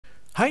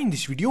Hi, in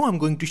this video I'm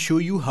going to show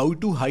you how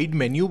to hide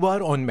menu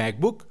bar on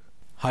MacBook.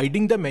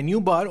 Hiding the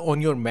menu bar on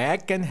your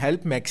Mac can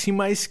help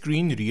maximize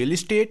screen real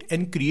estate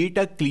and create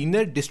a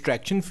cleaner,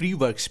 distraction-free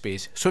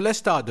workspace. So let's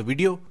start the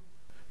video.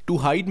 To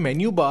hide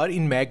menu bar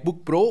in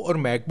MacBook Pro or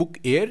MacBook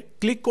Air,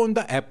 click on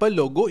the Apple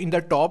logo in the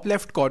top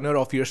left corner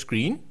of your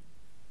screen.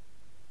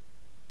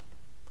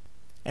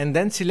 And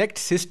then select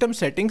System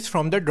Settings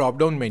from the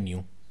drop-down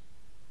menu.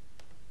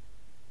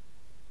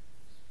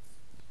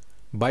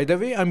 By the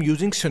way, I'm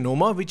using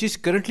Sonoma, which is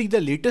currently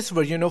the latest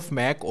version of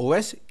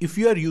macOS. If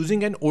you are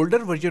using an older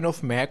version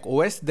of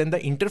macOS, then the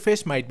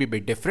interface might be a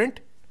bit different.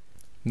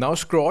 Now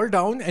scroll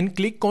down and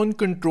click on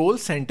Control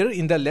Center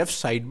in the left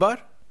sidebar.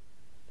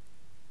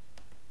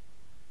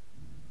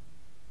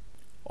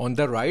 On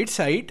the right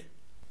side,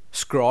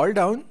 scroll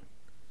down.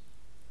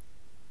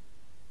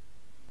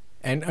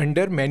 And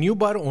under Menu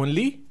Bar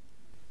Only,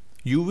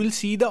 you will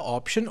see the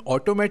option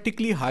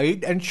Automatically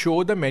Hide and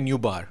Show the Menu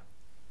Bar.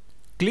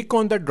 Click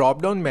on the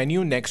drop-down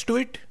menu next to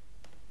it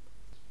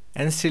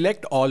and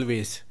select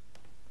Always.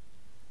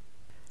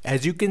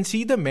 As you can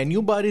see, the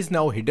menu bar is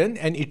now hidden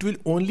and it will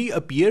only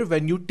appear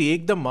when you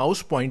take the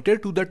mouse pointer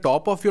to the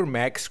top of your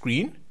Mac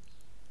screen.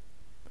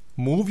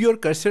 Move your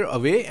cursor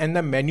away and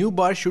the menu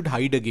bar should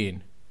hide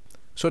again.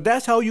 So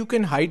that's how you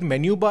can hide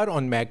menu bar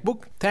on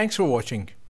MacBook. Thanks for watching.